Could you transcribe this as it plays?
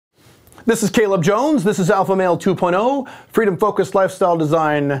This is Caleb Jones. This is Alpha Male 2.0, freedom-focused lifestyle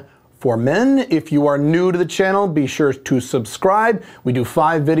design for men. If you are new to the channel, be sure to subscribe. We do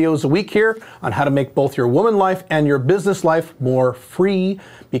 5 videos a week here on how to make both your woman life and your business life more free,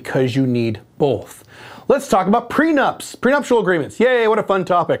 because you need both. Let's talk about prenups, prenuptial agreements. Yay, what a fun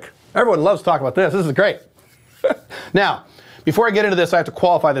topic. Everyone loves talking about this. This is great. Now, before I get into this, I have to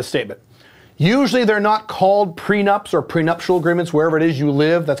qualify this statement. Usually they're not called prenups or prenuptial agreements wherever it is you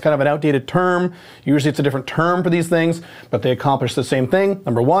live. That's kind of an outdated term. Usually it's a different term for these things, but they accomplish the same thing,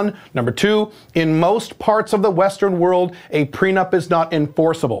 number one. Number two, in most parts of the Western world, a prenup is not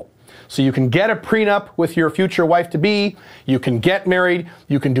enforceable. So you can get a prenup with your future wife-to-be, you can get married,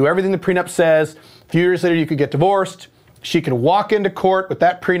 you can do everything the prenup says. A few years later, you could get divorced. She could walk into court with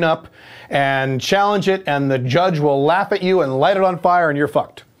that prenup and challenge it, and the judge will laugh at you and light it on fire, and you're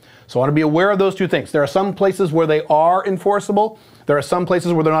fucked. So I want to be aware of those two things. There are some places where they are enforceable. There are some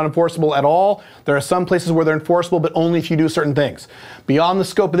places where they're not enforceable at all. There are some places where they're enforceable, but only if you do certain things. Beyond the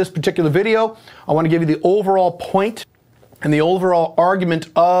scope of this particular video, I want to give you the overall point and the overall argument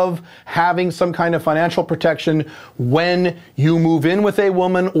of having some kind of financial protection when you move in with a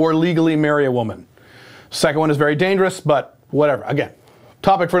woman or legally marry a woman. Second one is very dangerous, but whatever. Again,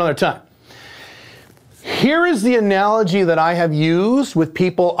 topic for another time. Here is the analogy that I have used with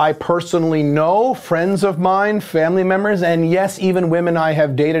people I personally know, friends of mine, family members, and yes, even women I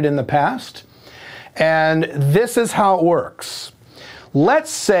have dated in the past. And this is how it works. Let's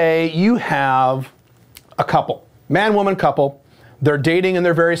say you have a couple, man-woman couple. They're dating and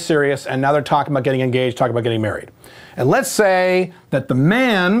they're very serious, and now they're talking about getting engaged, talking about getting married. And let's say that the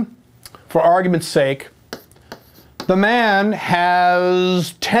man, for argument's sake, the man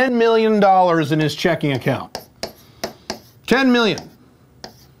has $10 million in his checking account. 10 million.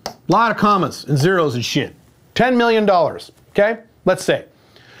 A lot of commas and zeros and shit. $10 million, okay? Let's say.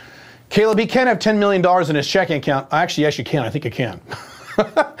 Caleb, he can't have $10 million in his checking account. Actually, yes, you can. I think you can.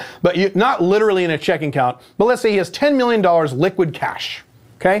 But not literally in a checking account. But let's say he has $10 million liquid cash,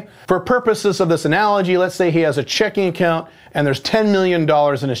 okay? For purposes of this analogy, let's say he has a checking account and there's $10 million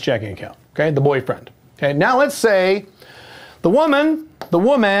in his checking account, okay? The boyfriend. Okay, now let's say the woman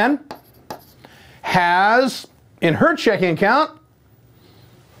has in her checking account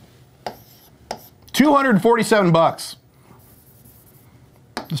 247 bucks.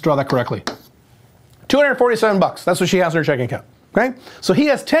 Let's draw that correctly. 247 bucks. That's what she has in her checking account. Okay? So he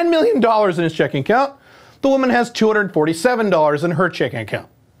has $10 million in his checking account. The woman has $247 in her checking account.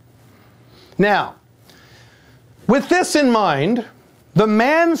 Now, with this in mind, the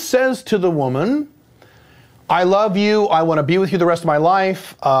man says to the woman, I love you, I want to be with you the rest of my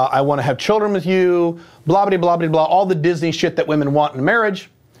life, I want to have children with you, blah, blah, blah, blah, blah, all the Disney shit that women want in a marriage.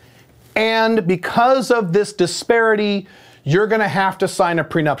 And because of this disparity, you're going to have to sign a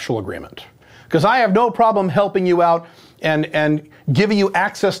prenuptial agreement. Because I have no problem helping you out and giving you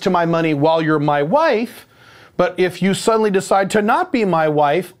access to my money while you're my wife, but if you suddenly decide to not be my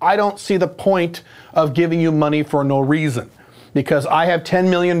wife, I don't see the point of giving you money for no reason. Because I have $10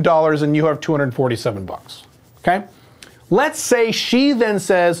 million and you have 247 bucks. Okay? Let's say she then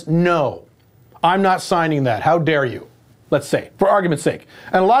says, no, I'm not signing that. How dare you? Let's say, for argument's sake.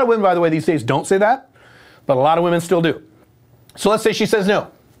 And a lot of women, by the way, these days don't say that, but a lot of women still do. So let's say she says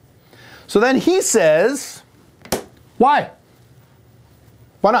no. So then he says, why?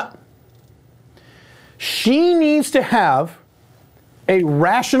 Why not? She needs to have a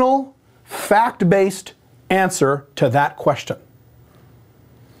rational, fact-based answer to that question.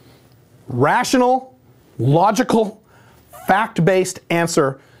 Rational, logical, fact-based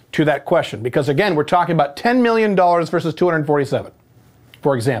answer to that question. Because again, we're talking about $10 million versus 247,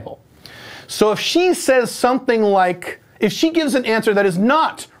 for example. So if she says something like, if she gives an answer that is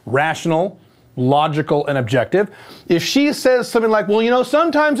not rational, logical, and objective, if she says something like, well, you know,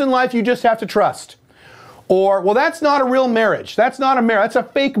 sometimes in life you just have to trust. Or, well, that's not a real marriage. That's not a marriage. That's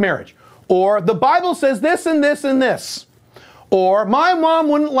a fake marriage. Or, the Bible says this and this and this. Or, my mom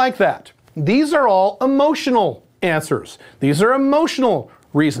wouldn't like that. These are all emotional answers. These are emotional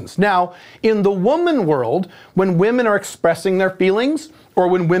reasons. Now, in the woman world, when women are expressing their feelings, or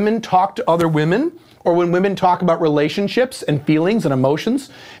when women talk to other women, or when women talk about relationships and feelings and emotions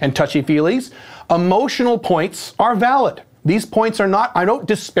and touchy-feelies, emotional points are valid. These points are not, I don't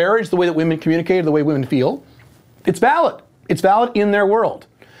disparage the way that women communicate or the way women feel. It's valid. It's valid in their world.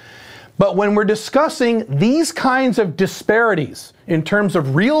 But when we're discussing these kinds of disparities in terms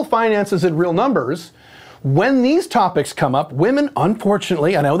of real finances and real numbers, when these topics come up, women,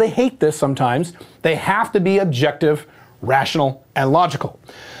 unfortunately, I know they hate this sometimes, they have to be objective, rational, and logical.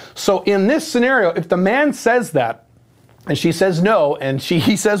 So in this scenario, if the man says that, And she says no, and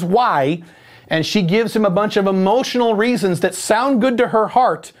he says why, and she gives him a bunch of emotional reasons that sound good to her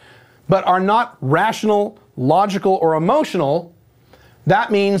heart, but are not rational, logical, or emotional,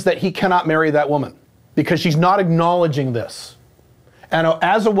 that means that he cannot marry that woman because she's not acknowledging this. And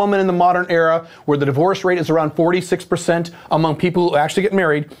as a woman in the modern era, where the divorce rate is around 46% among people who actually get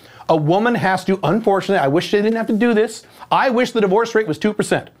married, a woman has to, unfortunately, I wish they didn't have to do this. I wish the divorce rate was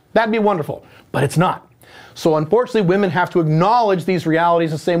 2%. That'd be wonderful, but it's not. So unfortunately, women have to acknowledge these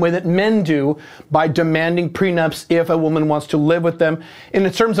realities the same way that men do by demanding prenups if a woman wants to live with them. And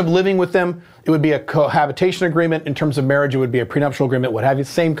in terms of living with them, it would be a cohabitation agreement. In terms of marriage, it would be a prenuptial agreement, what have you.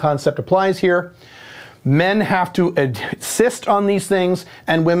 Same concept applies here. Men have to insist on these things,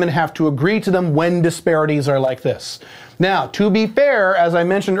 and women have to agree to them when disparities are like this. Now, to be fair, as I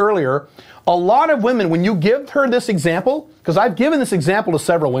mentioned earlier, a lot of women, when you give her this example, because I've given this example to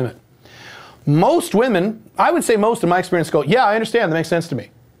several women, most women, I would say most in my experience, go, yeah, I understand, that makes sense to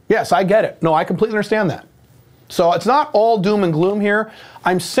me. Yes, I get it. No, I completely understand that. So it's not all doom and gloom here.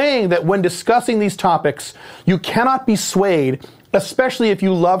 I'm saying that when discussing these topics, you cannot be swayed, especially if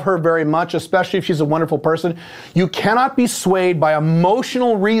you love her very much, especially if she's a wonderful person. You cannot be swayed by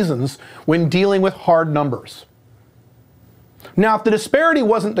emotional reasons when dealing with hard numbers. Now, if the disparity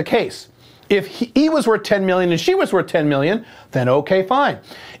wasn't the case, if he was worth 10 million and she was worth 10 million, then okay, fine.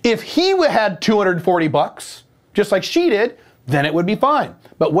 If he had 240 bucks, just like she did, then it would be fine.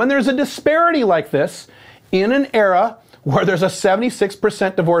 But when there's a disparity like this, in an era where there's a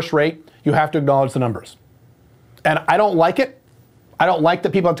 76% divorce rate, you have to acknowledge the numbers. And I don't like it. I don't like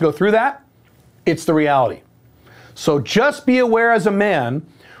that people have to go through that. It's the reality. So just be aware as a man,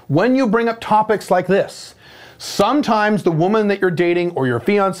 when you bring up topics like this, sometimes the woman that you're dating or your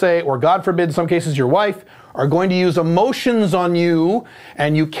fiance, or God forbid, in some cases your wife, are going to use emotions on you,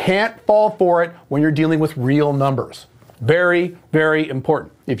 and you can't fall for it when you're dealing with real numbers. Very, very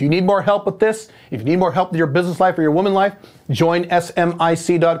important. If you need more help with this, if you need more help with your business life or your woman life, join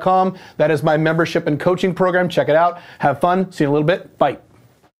smic.com. That is my membership and coaching program. Check it out. Have fun. See you in a little bit. Bye.